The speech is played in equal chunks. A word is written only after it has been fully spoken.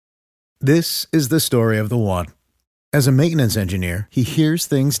This is the story of the one. As a maintenance engineer, he hears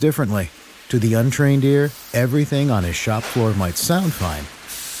things differently. To the untrained ear, everything on his shop floor might sound fine,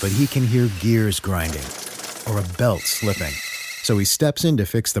 but he can hear gears grinding or a belt slipping. So he steps in to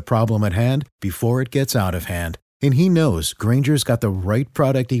fix the problem at hand before it gets out of hand. And he knows Grainger's got the right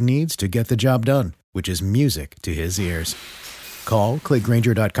product he needs to get the job done, which is music to his ears. Call, click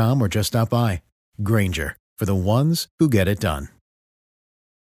Grainger.com, or just stop by. Grainger, for the ones who get it done.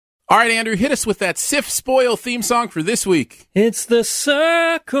 All right, Andrew, hit us with that Sif Spoil theme song for this week. It's the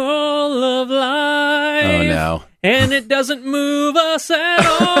circle of life. Oh, no. And it doesn't move us at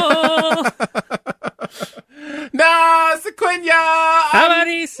all. No, Sequoia!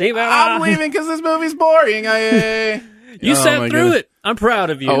 I'm leaving because this movie's boring. You sat through it. I'm proud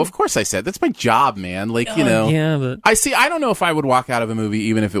of you. Oh, of course I said. That's my job, man. Yeah, but I don't know if I would walk out of a movie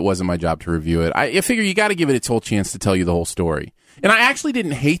even if it wasn't my job to review it. I figure you got to give it its whole chance to tell you the whole story. And I actually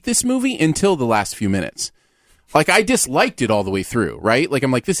didn't hate this movie until the last few minutes. Like, I disliked it all the way through, right? Like,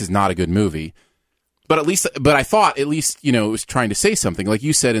 I'm like, this is not a good movie. But I thought at least, it was trying to say something. Like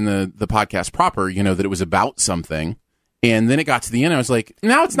you said in the podcast proper, that it was about something. And then it got to the end. I was like,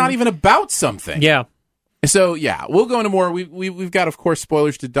 now it's not even about something. Yeah. So, yeah, we'll go into more. We've got, of course,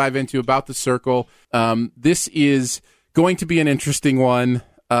 spoilers to dive into about The Circle. This is going to be an interesting one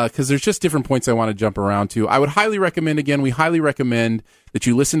because there's just different points I want to jump around to. I would highly recommend, again, we highly recommend that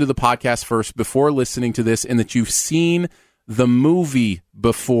you listen to the podcast first before listening to this and that you've seen the movie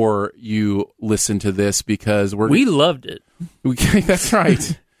before you listen to this because we loved it. That's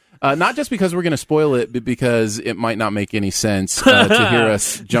right. Not just because we're going to spoil it, but because it might not make any sense to hear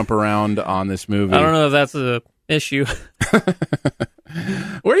us jump around on this movie. I don't know if that's an issue.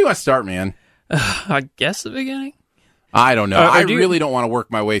 Where do you want to start, man? I guess the beginning. I don't know. I really don't want to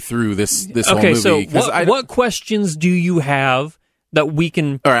work my way through this whole movie. Okay, so what questions do you have that we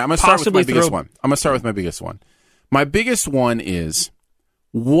can All right, I'm going to start with my biggest throw... one. I'm going to start with my biggest one. My biggest one is,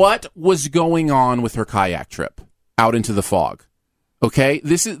 what was going on with her kayak trip out into the fog? Okay,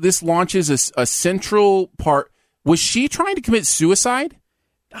 this launches a central part. Was she trying to commit suicide?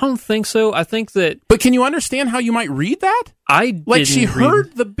 I don't think so. I think that... But can you understand how you might read that? She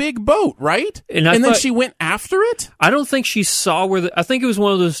heard the big boat, right? And then she went after it? I don't think she saw I think it was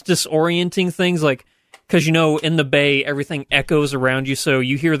one of those disorienting things, like, because, in the bay, everything echoes around you, so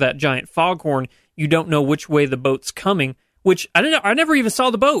you hear that giant foghorn, you don't know which way the boat's coming, which I never even saw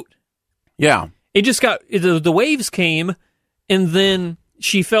the boat. Yeah. It just the waves came, and then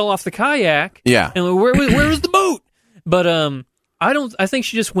she fell off the kayak. Yeah. And where was the boat? But I think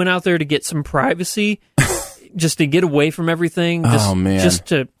she just went out there to get some privacy, just to get away from everything. Oh man!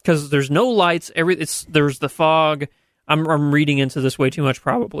 Because there's no lights. There's the fog. I'm reading into this way too much,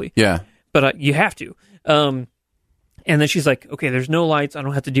 probably. Yeah. But you have to. And then she's like, okay, there's no lights. I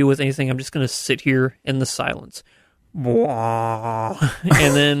don't have to deal with anything. I'm just going to sit here in the silence. And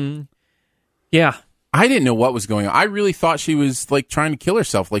then, yeah. I didn't know what was going on. I really thought she was like trying to kill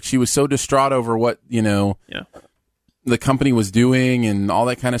herself. Like she was so distraught over what, the company was doing and all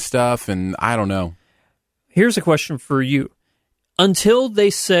that kind of stuff. And I don't know. Here's a question for you. Until they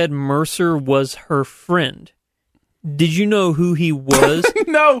said Mercer was her friend, did you know who he was?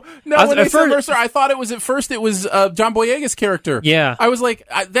 No. When they said Mercer, I thought it was John Boyega's character. Yeah. I was like,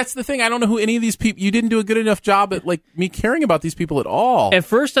 that's the thing. I don't know who any of these people. You didn't do a good enough job at like me caring about these people at all. At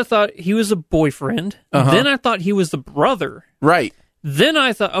first, I thought he was a boyfriend. Uh-huh. Then I thought he was the brother. Right. Then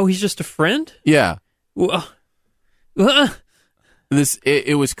I thought, he's just a friend. Yeah. It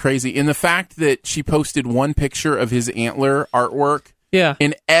was crazy. And the fact that she posted one picture of his antler artwork. Yeah.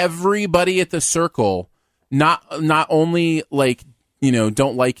 And everybody at the circle. Not only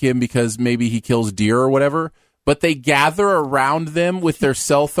don't like him because maybe he kills deer or whatever, but they gather around them with their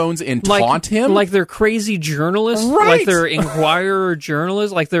cell phones and taunt him like they're crazy journalists, right? Like they're Inquirer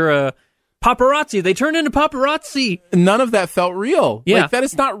journalists, like they're a paparazzi. They turn into paparazzi. None of that felt real. Yeah, that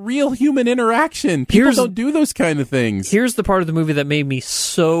is not real human interaction. People don't do those kind of things. Here's the part of the movie that made me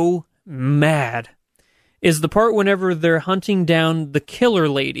so mad: is the part whenever they're hunting down the killer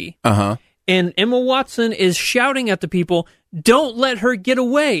lady. And Emma Watson is shouting at the people, don't let her get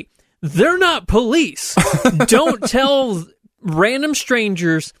away. They're not police. Don't tell random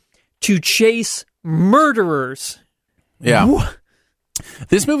strangers to chase murderers. Yeah.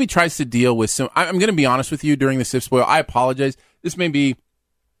 This movie tries to deal with some... I'm going to be honest with you during the Sif Spoil. I apologize. This may be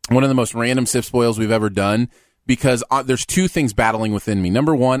one of the most random Sif Spoils we've ever done because there's two things battling within me.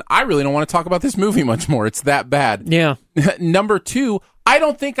 Number one, I really don't want to talk about this movie much more. It's that bad. Yeah. Number two, I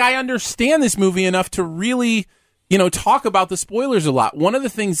don't think I understand this movie enough to really, talk about the spoilers a lot. One of the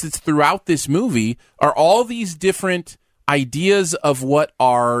things that's throughout this movie are all these different ideas of what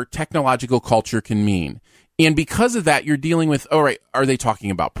our technological culture can mean. And because of that, you're dealing with, all right, are they talking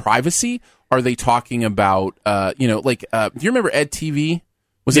about privacy? Are they talking about, do you remember Ed TV?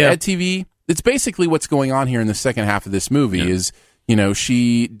 Was it Ed TV? It's basically what's going on here in the second half of this movie is,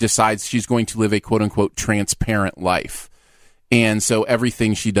 she decides she's going to live a quote-unquote transparent life. And so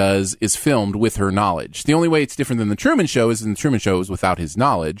everything she does is filmed with her knowledge. The only way it's different than The Truman Show is in The Truman Show is without his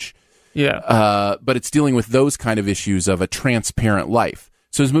knowledge. Yeah. But it's dealing with those kind of issues of a transparent life.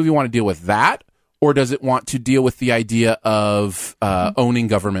 So does the movie want to deal with that? Or does it want to deal with the idea of owning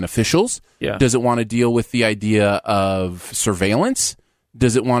government officials? Yeah. Does it want to deal with the idea of surveillance?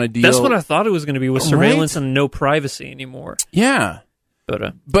 Does it want to deal... That's what I thought it was going to be, with surveillance and no privacy anymore. Yeah.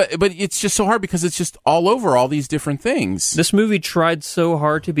 But it's just so hard because it's just all over all these different things. This movie tried so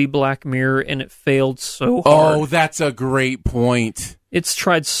hard to be Black Mirror, and it failed so hard. Oh, that's a great point. It's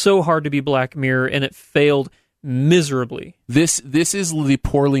tried so hard to be Black Mirror, and it failed miserably. This is the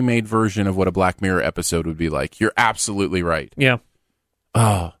poorly made version of what a Black Mirror episode would be like. You're absolutely right. Yeah.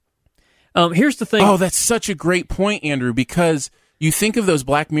 Oh. Here's the thing. Oh, that's such a great point, Andrew, because you think of those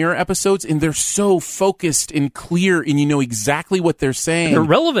Black Mirror episodes, and they're so focused and clear, and you know exactly what they're saying. They're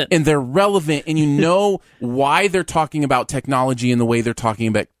relevant. And they're relevant, and you know why they're talking about technology and the way they're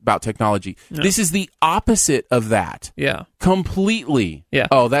talking about technology. No. This is the opposite of that. Yeah. Completely. Yeah.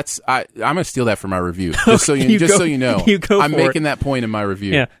 Oh, I'm going to steal that for my review. Just so you know. I'm making that point in my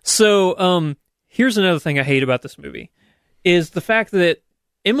review. Yeah. So, here's another thing I hate about this movie, is the fact that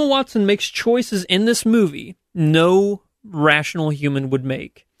Emma Watson makes choices in this movie no rational human would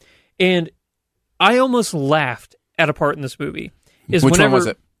make. And I almost laughed at a part in this movie. Which one was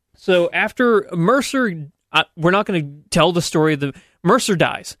it? So after Mercer, we're not going to tell the story of Mercer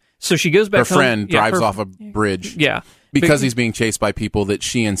dies. So she goes back home. Her friend drives off a bridge. Yeah. Because he's being chased by people that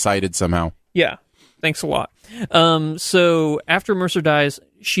she incited somehow. Yeah. Thanks a lot. So after Mercer dies,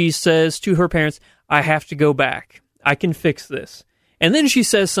 she says to her parents, I have to go back. I can fix this. And then she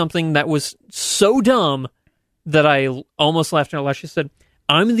says something that was so dumb that I almost laughed out loud. She said,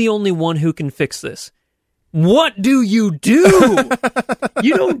 I'm the only one who can fix this. What do? You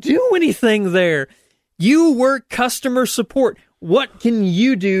don't do anything there. You work customer support. What can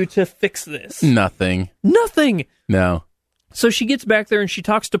you do to fix this? Nothing. No. So she gets back there and she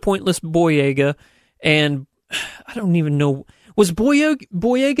talks to Pointless Boyega, and I don't even know, was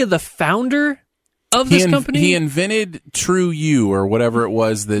Boyega the founder of this company? He invented TrueU or whatever it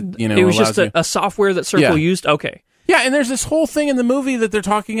was that, it was just a software that Circle used? Okay. Yeah, and there's this whole thing in the movie that they're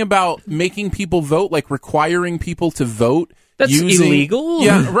talking about making people vote, like requiring people to vote. That's illegal?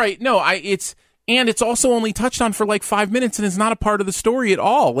 Yeah, right. No, it's also only touched on for like 5 minutes, and it's not a part of the story at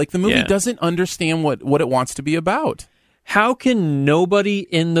all. Like, the movie doesn't understand what it wants to be about. How can nobody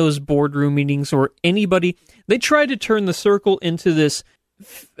in those boardroom meetings or anybody... They tried to turn the Circle into this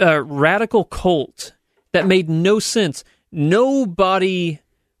radical cult that made no sense. Nobody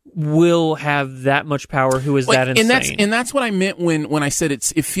will have that much power who is that insane. And that's what I meant when I said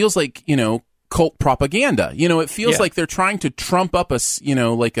it feels like, cult propaganda. It feels like they're trying to trump up a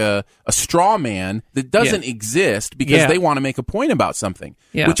straw man that doesn't exist because they want to make a point about something.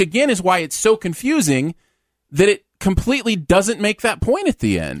 Yeah. Which again is why it's so confusing that it completely doesn't make that point at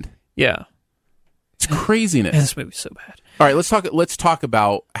the end. Yeah. It's craziness. This movie's so bad. All right, let's talk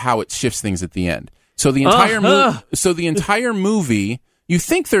about how it shifts things at the end. So the entire movie, you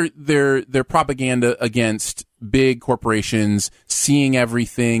think they're propaganda against big corporations, seeing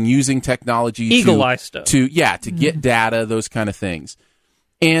everything, using technology Eagle eye stuff. to get data, those kind of things.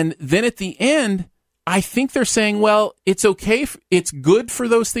 And then at the end, I think they're saying, well, it's okay, it's good for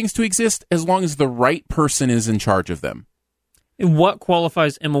those things to exist as long as the right person is in charge of them. And what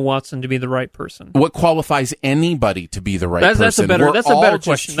qualifies Emma Watson to be the right person? What qualifies anybody to be the right person? That's a better question. That's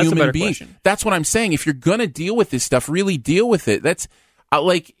a better question. That's what I'm saying. If you're gonna deal with this stuff, really deal with it. That's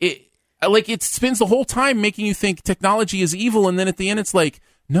it spends the whole time making you think technology is evil, and then at the end it's like,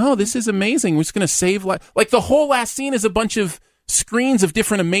 no, this is amazing. We're just gonna save life. Like, the whole last scene is a bunch of screens of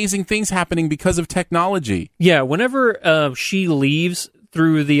different amazing things happening because of technology. Yeah. Whenever she leaves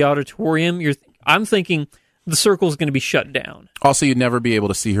through the auditorium, I'm thinking the Circle's going to be shut down. Also, you'd never be able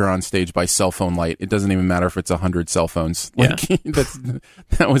to see her on stage by cell phone light. It doesn't even matter if it's 100 cell phones.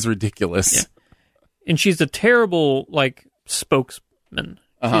 That was ridiculous. Yeah. And she's a terrible, spokesman.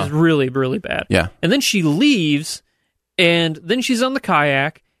 She's really, really bad. Yeah. And then she leaves, and then she's on the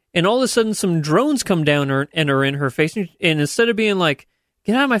kayak, and all of a sudden some drones come down and are in her face, and instead of being like,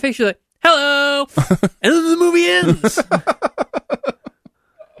 get out of my face, she's like, hello! And then the movie ends!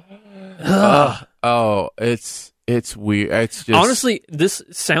 Oh, it's It's weird. It's just Honestly, this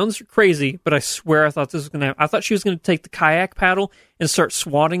sounds crazy, but I swear I thought this was going to happen. I thought she was going to take the kayak paddle and start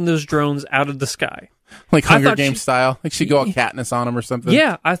swatting those drones out of the sky. like Hunger Games style. Like she'd go all Katniss on them or something.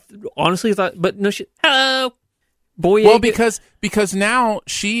 Yeah, I honestly thought, but no, hello, boy. Well, because now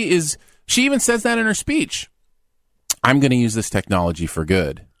she even says that in her speech. I'm going to use this technology for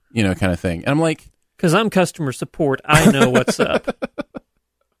good, kind of thing. And I'm like, because I'm customer support, I know what's up.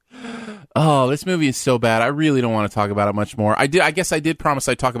 Oh, this movie is so bad. I really don't want to talk about it much more. I guess I did promise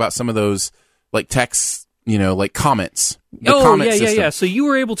I'd talk about some of those like texts, like comments. Yeah. So you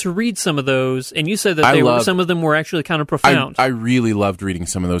were able to read some of those, and you said that some of them were actually kind of profound. I really loved reading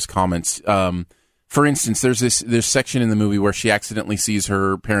some of those comments. For instance, there's section in the movie where she accidentally sees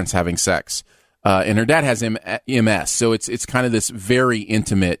her parents having sex, and her dad has MS, so it's kind of this very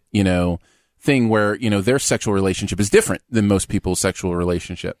intimate, thing where their sexual relationship is different than most people's sexual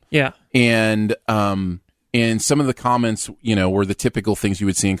relationship. Yeah, and some of the comments, were the typical things you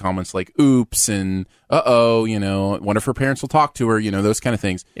would see in comments like "oops" and wonder if her parents will talk to her, those kind of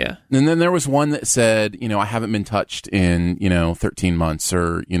things. Yeah, and then there was one that said, I haven't been touched in 13 months,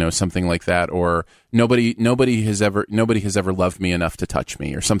 or something like that, or nobody has ever loved me enough to touch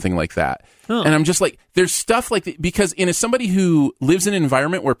me, or something like that. Oh. And I'm just like, there's stuff like that, because as somebody who lives in an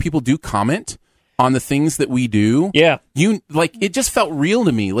environment where people do comment on the things that we do, yeah, it just felt real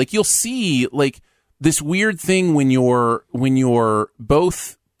to me. Like, you'll see like this weird thing when you're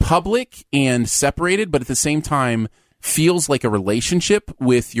both public and separated, but at the same time feels like a relationship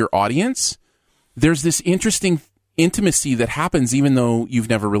with your audience. There's this interesting intimacy that happens even though you've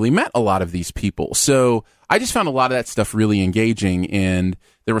never really met a lot of these people. So I just found a lot of that stuff really engaging, and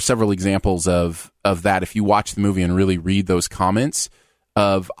there were several examples of that if you watch the movie and really read those comments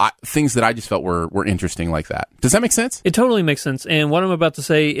of things that I just felt were interesting like that. Does that make sense? It totally makes sense. And what I'm about to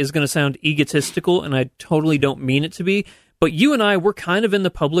say is going to sound egotistical, and I totally don't mean it to be, but you and I, we're kind of in the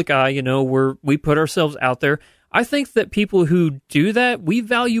public eye, we put ourselves out there. I think that people who do that, we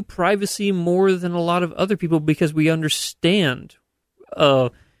value privacy more than a lot of other people, because we understand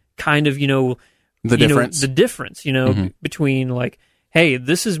kind of, the difference, mm-hmm. between like, hey,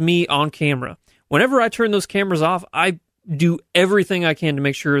 this is me on camera. Whenever I turn those cameras off, I do everything I can to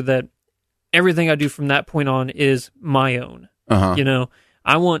make sure that everything I do from that point on is my own. Uh-huh.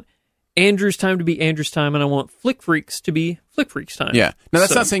 I want Andrew's time to be Andrew's time, and I want Flick Freaks to be Flick Freaks time. Yeah. Now,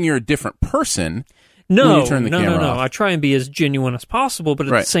 that's not saying you're a different person. No, when you turn the camera off. I try and be as genuine as possible, but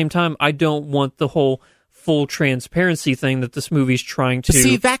at the same time, I don't want the whole full transparency thing that this movie's trying to...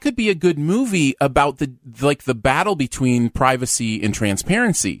 See, that could be a good movie about the battle between privacy and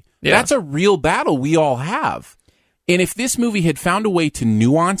transparency. Yeah. That's a real battle we all have. And if this movie had found a way to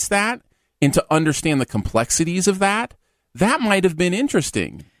nuance that and to understand the complexities of that might have been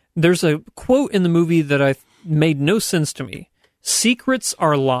interesting. There's a quote in the movie that made no sense to me. Secrets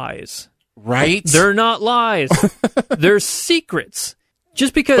are lies. Right? They're not lies. They're secrets.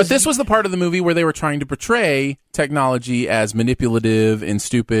 Just because... But this was the part of the movie where they were trying to portray technology as manipulative and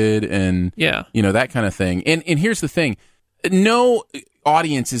stupid and, that kind of thing. And here's the thing. No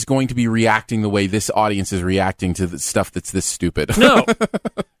audience is going to be reacting the way this audience is reacting to the stuff that's this stupid.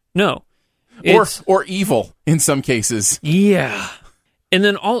 No. Or evil in some cases. Yeah. And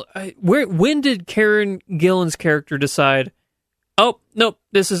then when did Karen Gillan's character decide, oh, nope,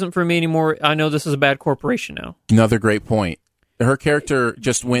 this isn't for me anymore. I know this is a bad corporation now. Another great point. Her character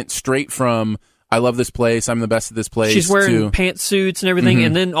just went straight from, I love this place, I'm the best at this place. She's wearing pantsuits and everything,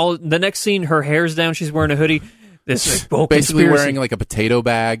 mm-hmm. and then the next scene, her hair's down, she's wearing a hoodie. This basically wearing like a potato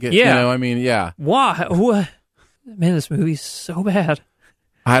bag. Yeah. Yeah. Why? Man, this movie's so bad.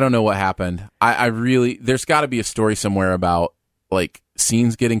 I don't know what happened. I really, there's got to be a story somewhere about like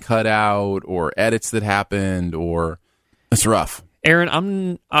scenes getting cut out or edits that happened, or it's rough.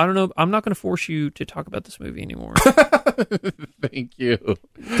 Aaron, I don't know. I'm not going to force you to talk about this movie anymore. Thank you.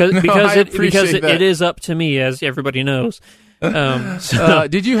 Because it is up to me, as everybody knows.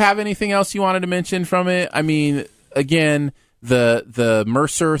 Did you have anything else you wanted to mention from it? I mean, again, the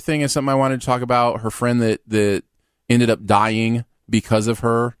Mercer thing is something I wanted to talk about. Her friend that ended up dying because of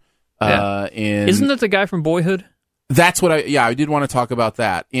her. Yeah. And isn't that the guy from Boyhood? That's what I did want to talk about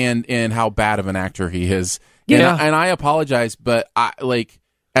that and how bad of an actor he is. Yeah. And I apologize, but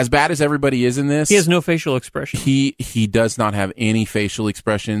as bad as everybody is in this, he has no facial expression. He does not have any facial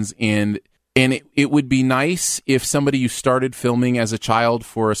expressions, and it would be nice if somebody you started filming as a child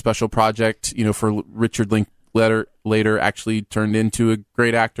for a special project, for Richard Linklater actually turned into a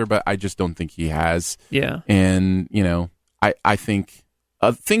great actor, but I just don't think he has. Yeah. And, I think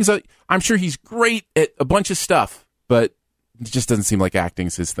I'm sure he's great at a bunch of stuff, but it just doesn't seem like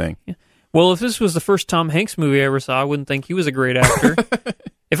acting's his thing. Yeah. Well, if this was the first Tom Hanks movie I ever saw, I wouldn't think he was a great actor.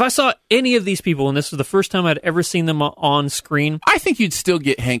 If I saw any of these people and this was the first time I'd ever seen them on screen... I think you'd still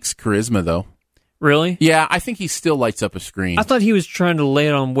get Hank's charisma, though. Really? Yeah, I think he still lights up a screen. I thought he was trying to lay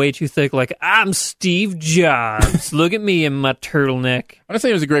it on way too thick, like, I'm Steve Jobs. Look at me in my turtleneck. I'm not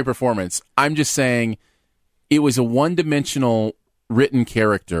saying it was a great performance. I'm just saying it was a one-dimensional written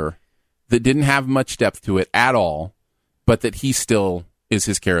character that didn't have much depth to it at all, but that he still is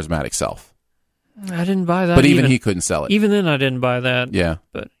his charismatic self. I didn't buy that. But even he couldn't sell it. Even then, I didn't buy that. Yeah.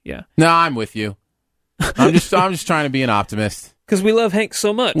 But, yeah. No, I'm with you. I'm just trying to be an optimist. Because we love Hank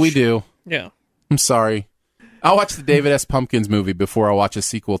so much. We do. Yeah. I'm sorry. I'll watch the David S. Pumpkins movie before I watch a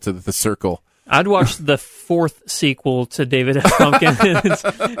sequel to The Circle. I'd watch the 4th sequel to David S.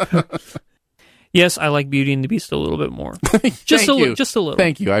 Pumpkins. Yes, I like Beauty and the Beast a little bit more. Just a little.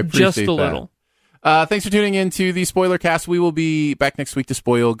 Thank you. I appreciate that. Just a little. Thanks for tuning in to the Spoiler Cast. We will be back next week to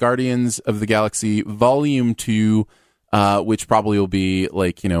spoil Guardians of the Galaxy Volume 2, which probably will be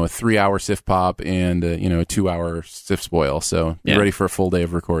like, a 3-hour Sif Pop and, a 2-hour Sif Spoil. So be ready for a full day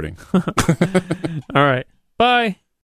of recording. All right. Bye.